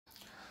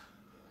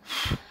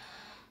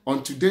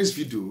On today's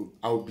video,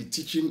 I will be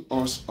teaching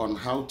us on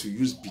how to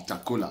use bitter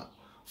kola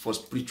for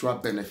spiritual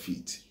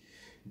benefit.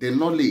 The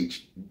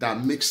knowledge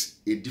that makes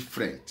a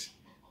difference.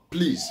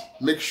 Please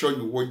make sure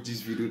you watch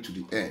this video to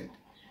the end.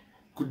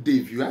 Good day,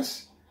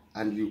 viewers,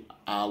 and you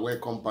are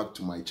welcome back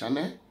to my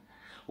channel.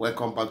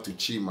 Welcome back to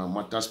Chima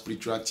Matter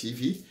Spiritual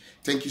TV.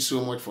 Thank you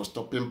so much for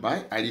stopping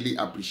by. I really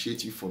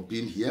appreciate you for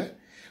being here.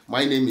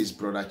 My name is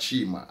Brother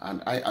Chima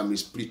and I am a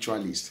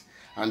spiritualist.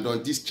 And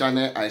on this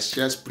channel, I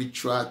share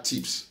spiritual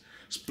tips,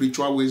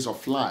 spiritual ways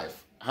of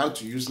life, how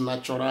to use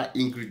natural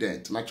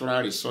ingredients,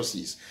 natural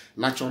resources,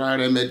 natural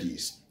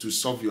remedies to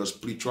solve your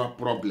spiritual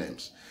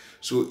problems.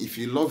 So if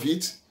you love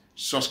it,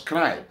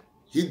 subscribe.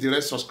 Hit the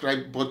red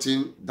subscribe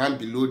button down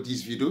below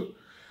this video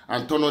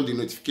and turn on the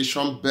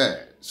notification bell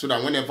so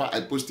that whenever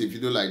I post a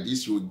video like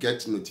this, you will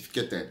get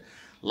notified.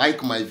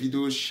 Like my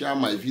videos, share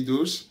my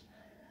videos,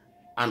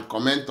 and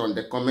comment on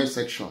the comment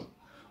section.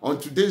 On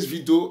today's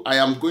video, I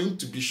am going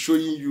to be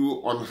showing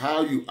you on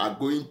how you are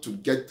going to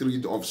get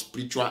rid of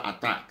spiritual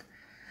attack.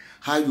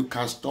 How you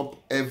can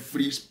stop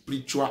every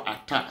spiritual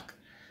attack.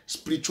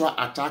 Spiritual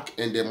attack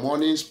in the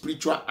morning,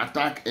 spiritual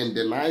attack in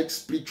the night,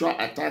 spiritual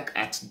attack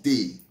at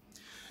day.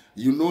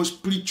 You know,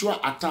 spiritual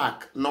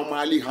attack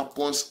normally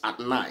happens at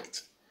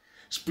night.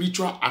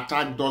 Spiritual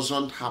attack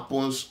doesn't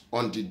happen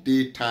on the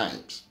day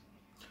times.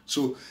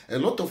 So a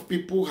lot of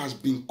people has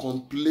been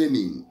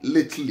complaining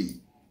lately,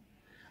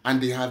 and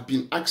they have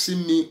been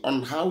asking me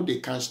on how they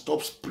can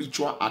stop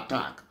spiritual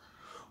attack,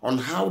 on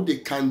how they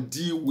can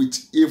deal with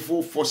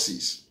evil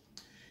forces,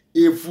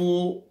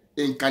 evil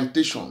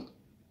incantation,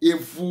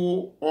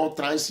 evil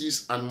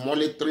utterances and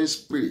monitoring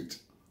spirit,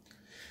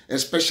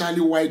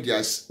 especially while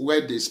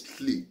they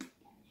sleep.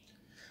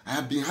 I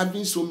have been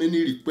having so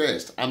many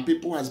requests, and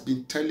people has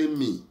been telling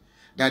me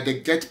that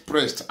they get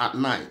pressed at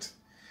night,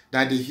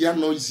 that they hear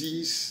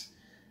noises,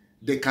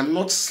 they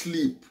cannot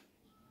sleep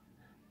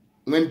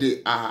when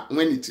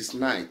it is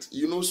night.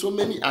 You know, so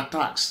many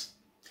attacks.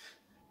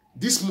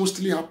 This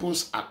mostly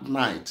happens at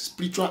night.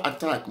 Spiritual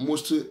attack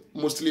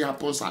mostly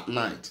happens at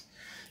night.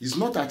 It's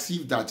not as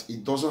if that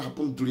it doesn't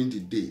happen during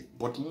the day,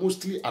 but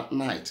mostly at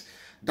night.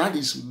 That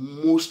is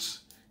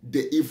most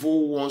the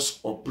evil ones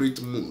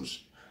operate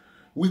most.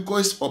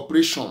 Weakest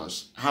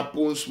operations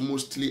happens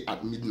mostly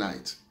at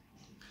midnight.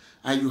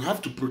 And you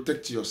have to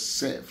protect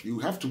yourself. You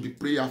have to be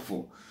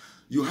prayerful.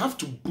 You have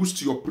to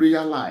boost your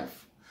prayer life.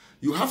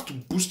 You have to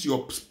boost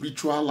your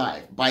spiritual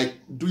life by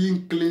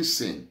doing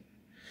cleansing.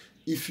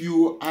 If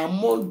you are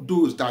among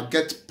those that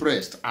get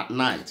pressed at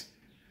night,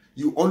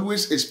 you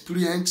always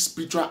experience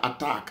spiritual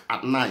attack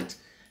at night,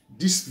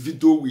 this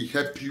video will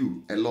help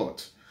you a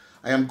lot.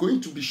 I am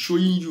going to be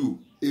showing you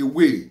a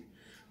way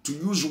to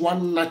use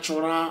one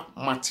natural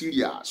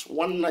materials,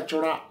 one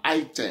natural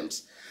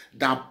items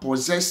that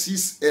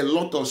possesses a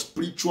lot of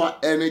spiritual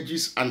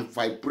energies and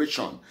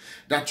vibration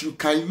that you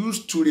can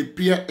use to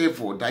repair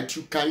evil, that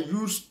you can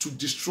use to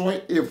destroy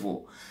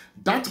evil.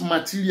 That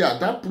material,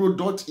 that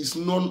product is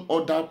none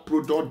other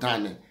product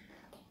than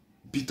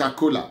bitter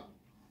kola.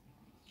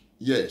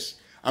 Yes,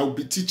 I will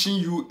be teaching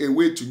you a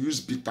way to use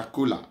bitter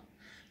kola.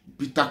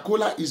 Bitter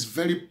kola is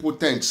very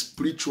potent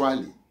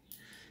spiritually.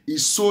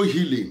 It's so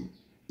healing.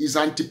 It's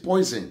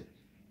anti-poison.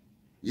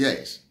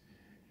 Yes.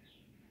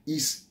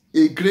 It's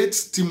a great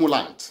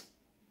stimulant.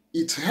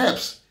 It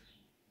helps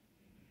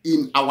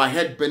in our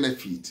health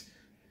benefit.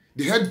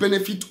 The health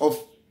benefit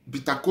of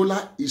bitter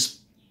kola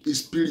is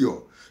superior.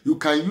 You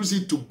can use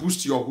it to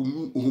boost your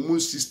immune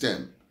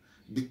system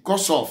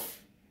because of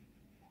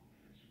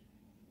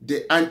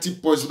the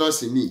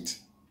anti-poisonous in it.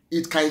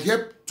 It can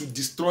help to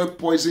destroy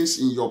poisons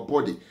in your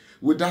body,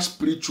 whether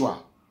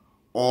spiritual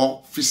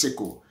or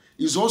physical.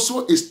 It's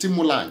also a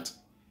stimulant.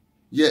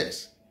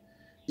 Yes.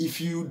 If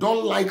you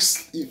don't like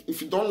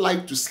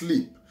to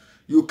sleep,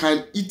 you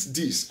can eat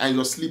this and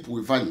your sleep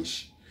will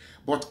vanish.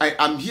 But I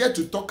am here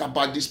to talk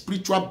about the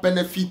spiritual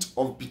benefit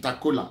of bitter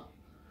kola.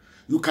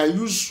 You can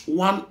use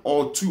one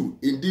or two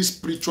in this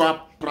spiritual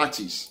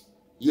practice.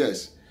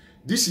 Yes,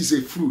 this is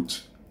a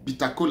fruit,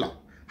 bitter kola,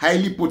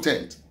 highly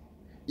potent.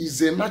 It's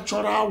a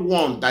natural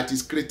one that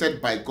is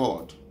created by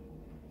God.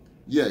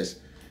 Yes,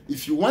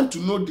 if you want to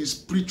know the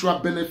spiritual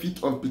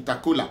benefit of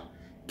bitter kola,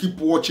 keep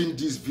watching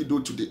this video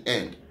to the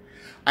end.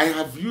 I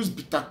have used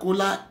bitter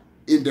kola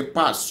in the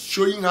past,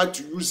 showing how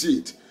to use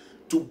it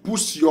to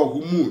boost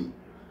your immune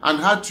and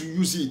how to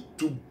use it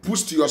to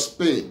boost your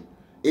spine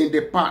in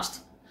the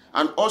past,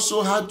 and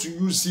also how to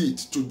use it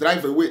to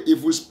drive away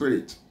evil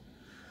spirit.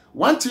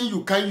 One thing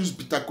you can use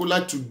bitter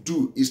kola to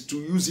do is to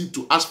use it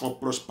to ask for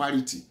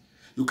prosperity.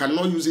 You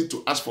cannot use it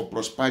to ask for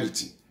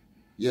prosperity.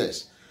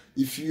 Yes.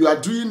 If you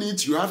are doing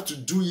it, you have to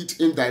do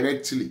it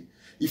indirectly.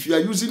 If you are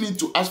using it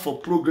to ask for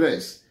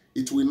progress,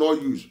 it will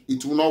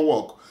not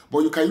work. But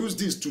you can use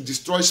this to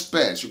destroy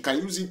spells. You can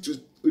use it to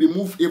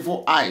remove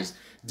evil eyes,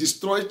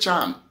 destroy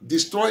charm,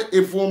 destroy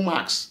evil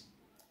marks.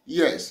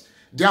 Yes.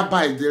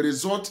 Thereby, the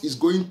result is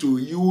going to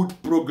yield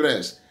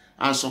progress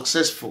and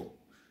successful.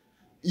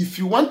 If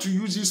you want to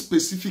use it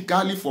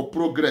specifically for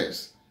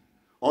progress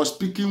or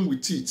speaking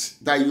with it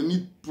that you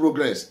need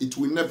progress, it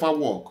will never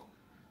work.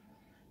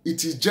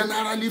 It is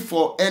generally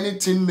for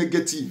anything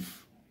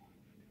negative.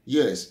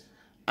 Yes,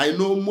 I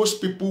know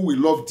most people will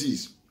love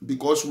this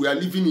because we are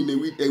living in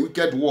a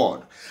wicked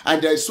world.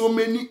 And there are so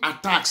many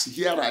attacks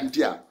here and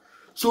there.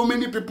 So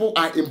many people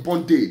are in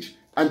bondage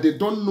and they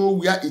don't know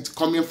where it's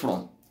coming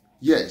from.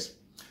 Yes,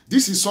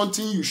 this is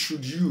something you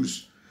should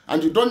use.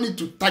 And you don't need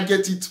to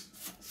target it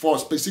for a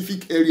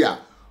specific area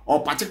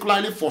or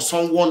particularly for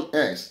someone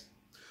else.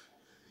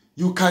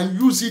 You can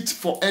use it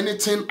for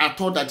anything at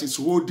all that is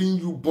holding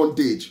you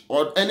bondage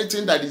or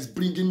anything that is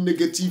bringing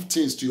negative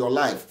things to your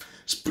life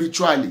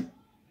spiritually.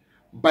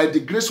 By the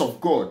grace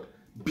of God,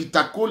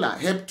 bitter kola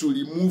helps to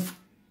remove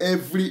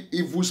every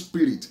evil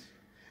spirit,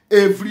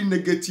 every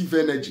negative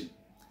energy.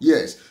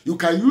 Yes, you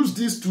can use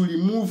this to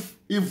remove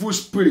evil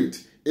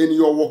spirit in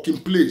your working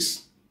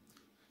place.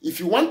 If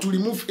you want to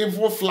remove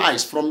evil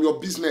flies from your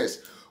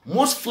business,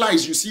 most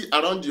flies you see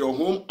around your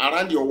home,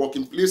 around your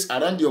working place,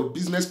 around your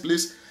business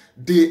place,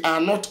 they are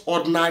not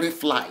ordinary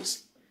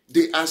flies.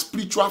 They are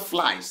spiritual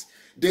flies.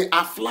 They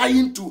are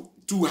flying to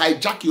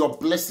hijack your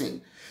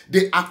blessing.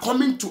 They are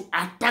coming to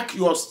attack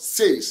your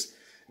sales.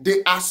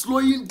 They are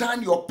slowing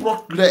down your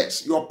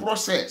progress, your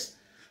process,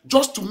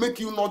 just to make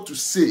you not to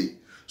say.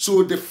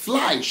 So the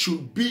fly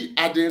should be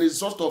at the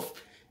result of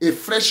a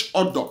fresh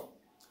odor.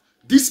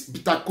 This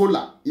bitter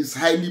kola is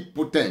highly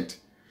potent.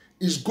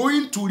 It's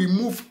going to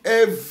remove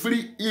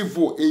every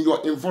evil in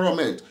your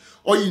environment.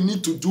 All you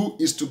need to do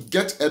is to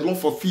get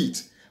enough of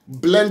it,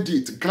 blend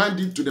it, grind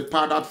it to the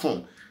powdered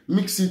form,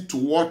 mix it to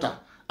water,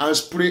 and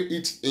spray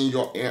it in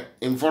your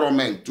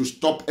environment to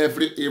stop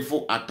every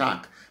evil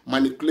attack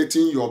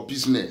manipulating your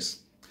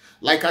business.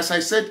 Like as I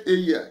said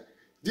earlier,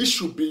 this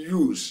should be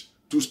used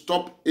to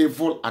stop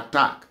evil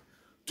attack,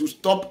 to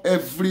stop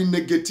every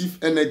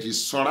negative energy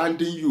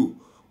surrounding you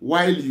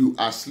while you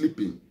are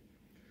sleeping.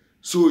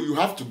 So you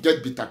have to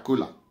get bitter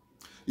kola.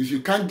 If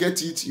you can't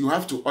get it, you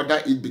have to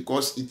order it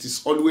because it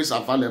is always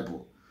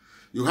available.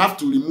 You have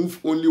to remove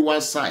only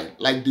one side,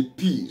 like the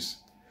peels.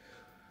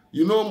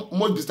 You know,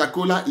 most bitter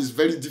kola is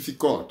very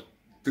difficult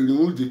to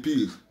remove the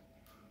peels,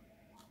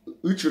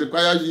 which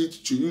requires you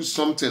to use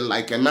something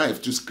like a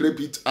knife to scrape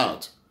it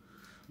out.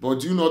 But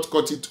do not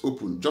cut it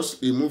open.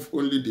 Just remove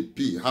only the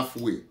peel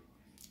halfway.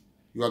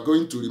 You are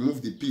going to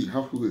remove the peel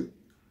halfway.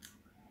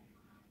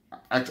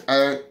 As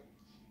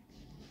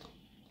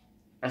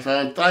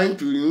I am trying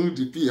to remove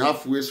the peel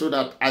halfway so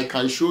that I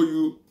can show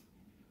you,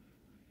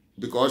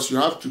 because you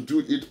have to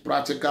do it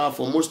practical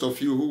for most of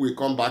you who will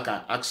come back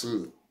and ask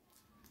me.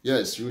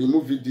 Yes, you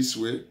remove it this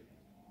way.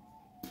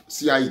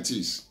 See how it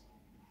is.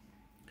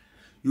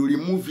 You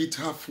remove it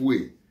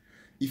halfway.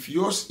 If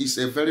yours is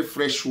a very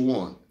fresh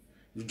one,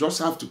 you just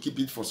have to keep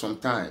it for some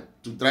time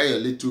to dry a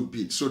little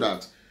bit so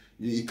that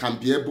you can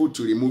be able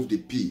to remove the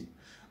peel.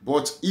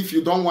 But if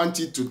you don't want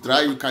it to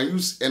dry, you can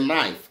use a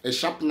knife, a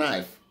sharp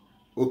knife,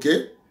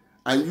 okay,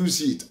 and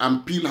use it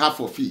and peel half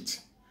of it.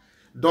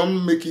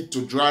 Don't make it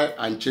to dry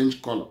and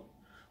change color.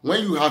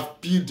 When you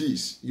have peeled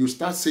this, you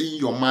start saying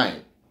your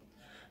mind.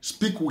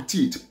 Speak with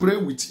it, pray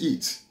with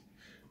it.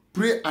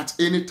 Pray at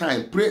any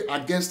time, pray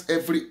against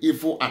every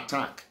evil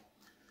attack.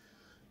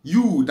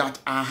 You that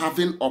are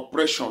having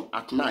oppression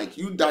at night,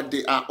 you that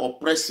they are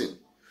oppressing,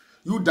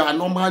 you that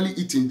normally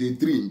eat in the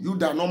dream, you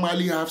that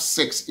normally have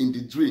sex in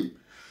the dream,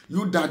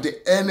 you that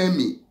the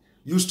enemy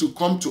used to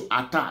come to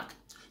attack,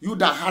 you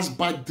that has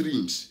bad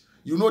dreams,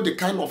 you know the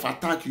kind of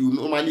attack you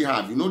normally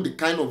have, you know the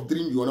kind of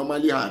dream you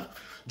normally have.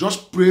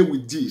 Just pray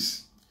with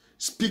this.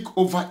 Speak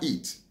over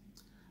it.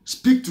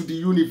 Speak to the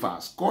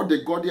universe. Call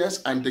the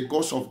goddess and the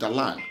gods of the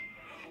land.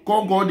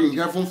 Call God in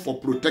heaven for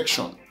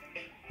protection.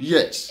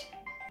 Yes.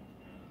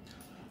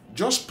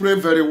 Just pray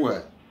very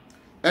well.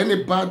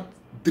 Any bad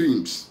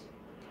dreams,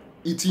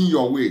 eating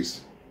your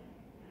ways,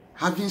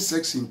 having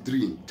sex in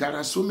dream, there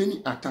are so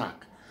many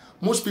attacks.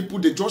 Most people,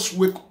 they just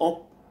wake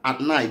up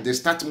at night, they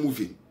start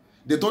moving.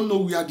 They don't know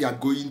where they are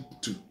going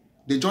to.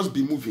 They just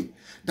be moving.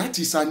 That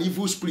is an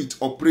evil spirit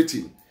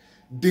operating.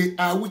 They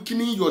are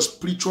weakening your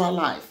spiritual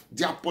life.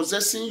 They are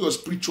possessing your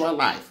spiritual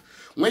life.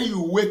 When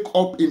you wake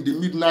up in the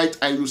midnight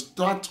and you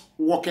start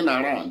walking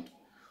around,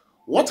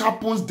 what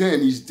happens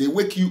then is they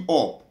wake you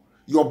up.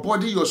 Your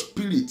body, your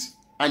spirit,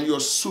 and your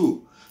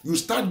soul. You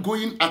start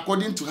going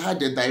according to how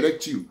they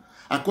direct you,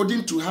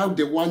 according to how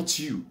they want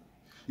you.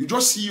 You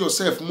just see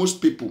yourself,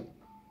 most people.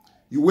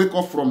 You wake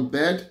up from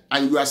bed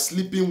and you are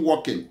sleeping,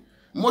 walking.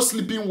 Most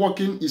sleeping,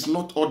 walking is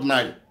not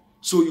ordinary.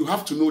 So you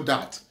have to know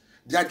that.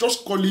 They are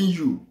just calling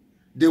you.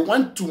 They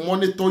want to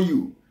monitor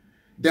you.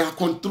 They are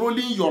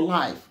controlling your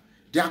life.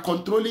 They are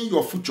controlling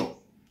your future.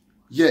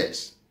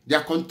 Yes, they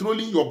are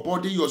controlling your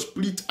body, your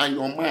spirit, and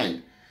your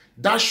mind.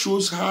 That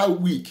shows how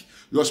weak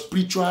your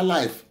spiritual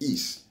life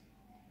is.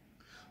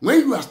 When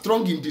you are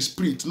strong in the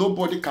spirit,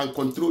 nobody can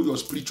control your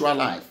spiritual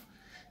life.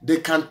 They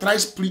can try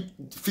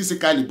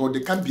physically, but they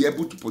can't be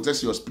able to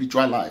possess your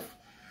spiritual life.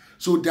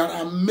 So there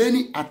are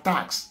many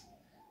attacks.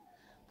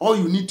 All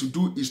you need to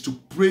do is to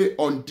pray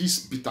on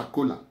this bitter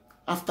kola.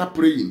 After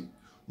praying,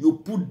 you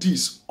put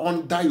this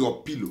under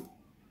your pillow,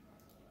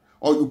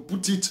 or you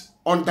put it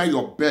under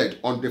your bed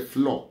on the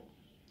floor.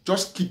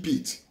 Just keep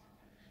it.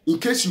 In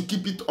case you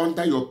keep it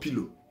under your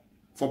pillow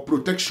for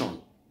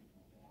protection.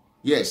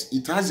 Yes,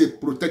 it has a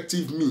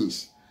protective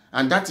means,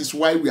 and that is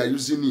why we are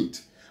using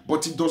it.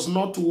 But it does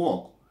not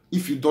work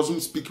if you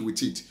doesn't speak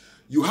with it.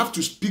 You have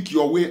to speak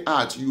your way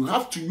out. You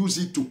have to use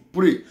it to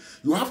pray.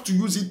 You have to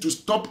use it to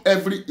stop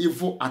every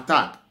evil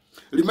attack.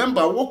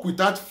 Remember, walk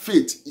without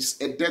faith is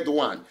a dead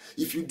one.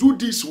 If you do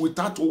this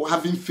without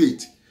having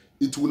faith,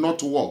 it will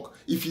not work.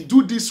 If you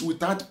do this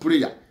without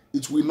prayer,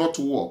 it will not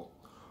work.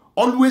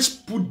 Always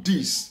put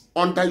this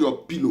under your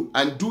pillow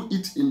and do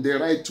it in the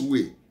right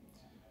way.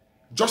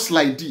 Just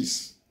like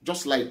this.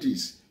 Just like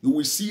this. You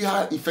will see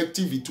how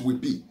effective it will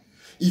be.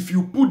 If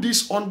you put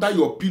this under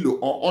your pillow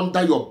or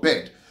under your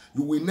bed,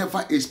 you will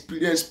never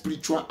experience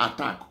spiritual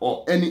attack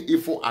or any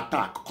evil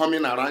attack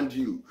coming around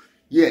you.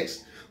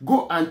 Yes.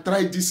 Go and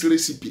try this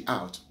recipe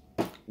out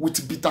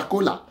with bitter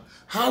kola.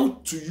 How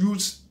to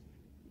use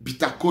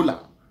bitter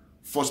kola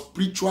for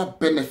spiritual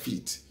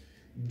benefit.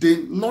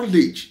 The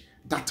knowledge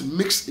that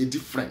makes a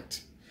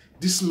difference.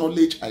 This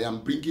knowledge I am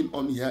bringing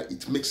on here,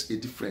 it makes a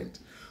difference.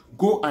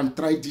 Go and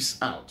try this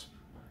out.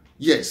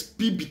 Yes,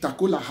 peel bitter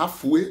kola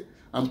halfway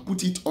and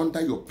put it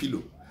under your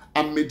pillow.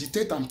 And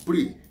meditate and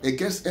pray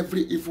against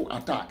every evil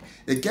attack,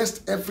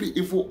 against every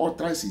evil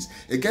utterances,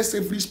 against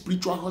every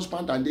spiritual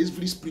husband and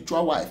every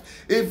spiritual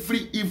wife,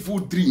 every evil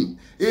dream,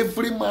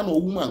 every man or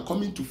woman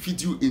coming to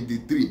feed you in the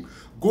dream.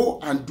 Go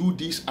and do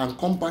this and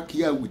come back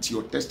here with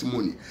your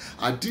testimony.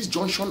 At this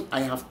junction,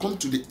 I have come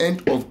to the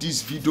end of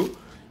this video.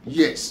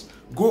 Yes,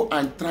 go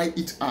and try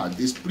it out.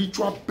 The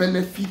spiritual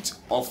benefit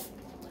of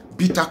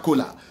bitter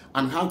kola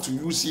and how to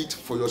use it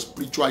for your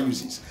spiritual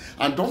uses.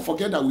 And don't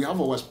forget that we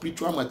have our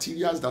spiritual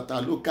materials that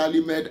are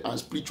locally made and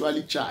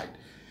spiritually charged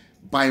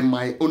by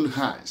my own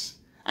hands.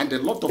 And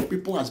a lot of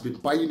people has been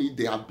buying it.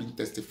 They have been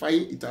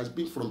testifying. It has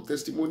been from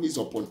testimonies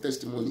upon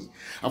testimony.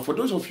 And for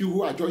those of you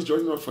who are just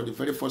joining us for the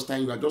very first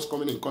time, you are just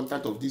coming in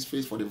contact of this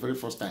face for the very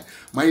first time.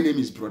 My name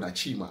is Brother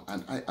Chima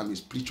and I am a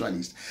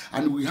spiritualist.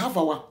 And we have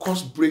our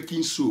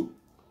course-breaking soap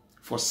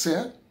for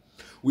sale.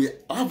 We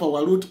have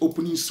our road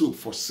opening soap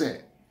for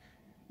sale.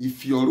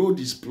 If your road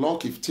is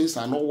blocked, if things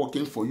are not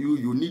working for you,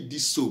 you need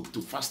this soap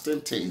to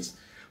fasten things,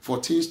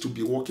 for things to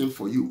be working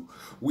for you.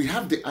 We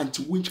have the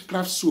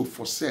anti-witchcraft soap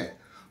for sale.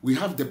 We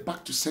have the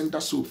back to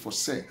sender soap for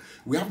sale.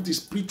 We have the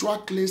spiritual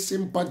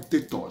cleansing bath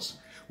detox.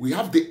 We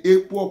have the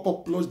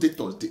Aqua Plus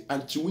detox, the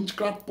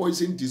anti-witchcraft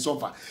poison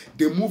dissolver,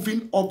 the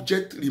moving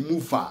object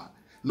remover.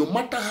 No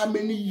matter how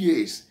many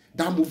years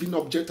that moving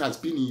object has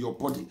been in your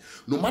body,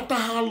 no matter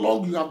how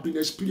long you have been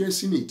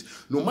experiencing it,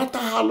 no matter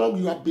how long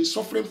you have been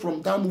suffering from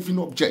that moving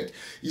object,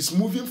 it's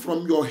moving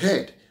from your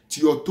head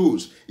to your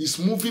toes. It's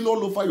moving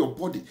all over your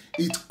body.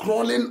 It's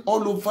crawling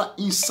all over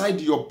inside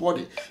your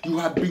body. You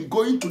have been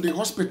going to the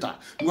hospital.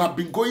 You have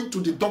been going to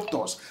the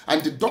doctors.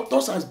 And the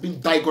doctors has been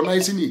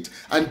diagnosing it.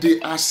 And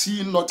they are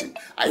seeing nothing.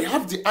 I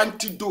have the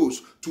antidote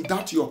to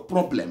that your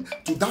problem,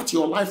 to that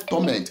your life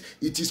torment.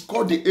 It is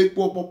called the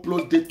Aqua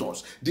Plus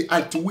detox, the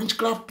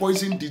anti-witchcraft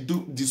poison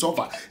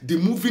dissolver, the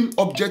moving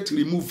object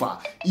remover.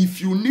 If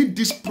you need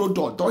this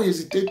product, don't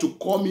hesitate to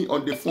call me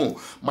on the phone.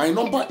 My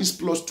number is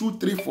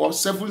 +234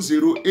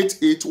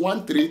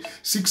 708813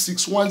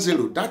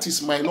 6610. That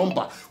is my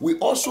number. We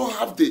also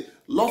have the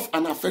Love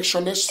and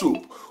Affectionate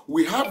soap.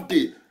 We have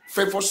the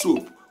Favor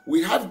soap.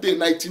 We have the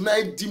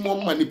 99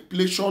 Demon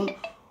Manipulation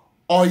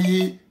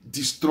Oil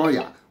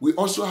Destroyer. We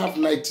also have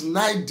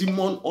 99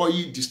 Demon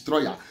Oil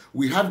Destroyer.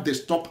 We have the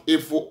Stop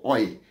Evil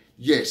Oil.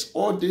 Yes,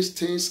 all these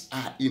things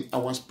are in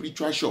our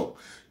spiritual shop.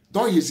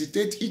 Don't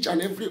hesitate. Each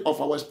and every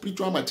of our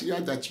spiritual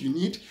material that you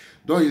need,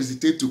 don't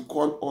hesitate to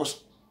call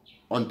us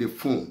on the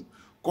phone.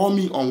 Call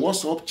me on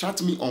WhatsApp,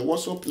 chat me on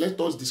WhatsApp. Let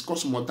us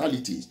discuss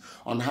modalities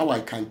on how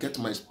I can get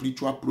my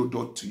spiritual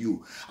product to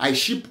you. I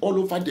ship all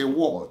over the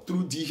world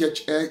through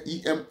DHL,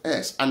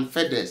 EMS, and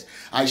FedEx.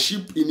 I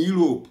ship in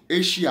Europe,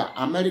 Asia,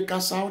 America,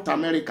 South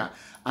America,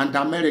 and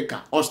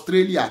America,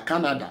 Australia,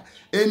 Canada.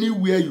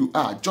 Anywhere you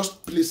are,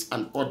 just place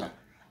an order.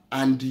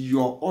 And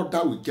your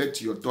order will get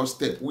to your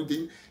doorstep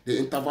within the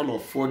interval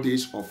of 4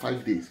 days or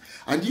 5 days.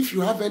 And if you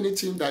have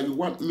anything that you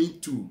want me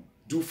to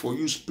do for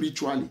you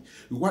spiritually,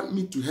 you want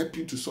me to help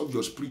you to solve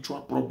your spiritual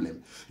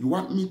problem, you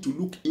want me to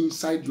look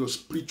inside your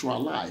spiritual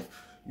life,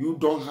 you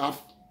don't have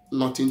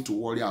nothing to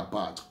worry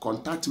about.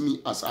 Contact me,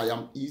 as I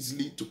am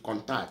easily to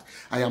contact.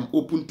 I am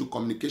open to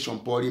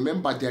communication. But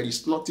remember, there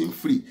is nothing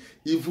free,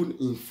 even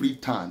in free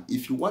time.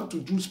 If you want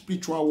to do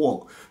spiritual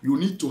work, you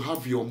need to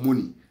have your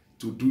money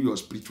to do your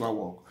spiritual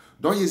work.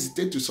 Don't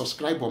hesitate to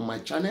subscribe on my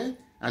channel,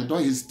 and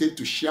don't hesitate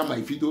to share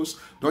my videos.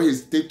 Don't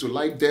hesitate to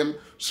like them,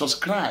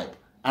 subscribe,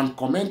 and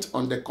comment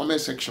on the comment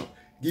section.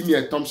 Give me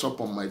a thumbs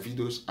up on my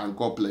videos, and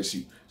God bless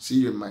you.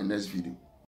 See you in my next video.